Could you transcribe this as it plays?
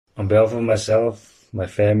On behalf of myself, my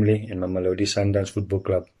family, and my Mamelodi Sundowns Football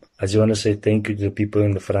Club, I just want to say thank you to the people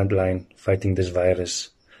in the front line fighting this virus.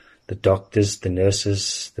 The doctors, the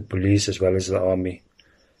nurses, the police, as well as the army.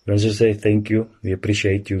 We want to say thank you. We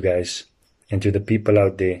appreciate you guys. And to the people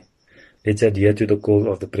out there, let's adhere to the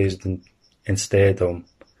call of the president and stay at home.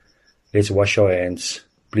 Let's wash our hands.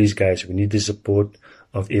 Please guys, we need the support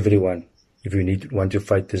of everyone if we want to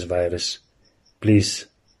fight this virus. Please,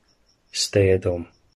 stay at home.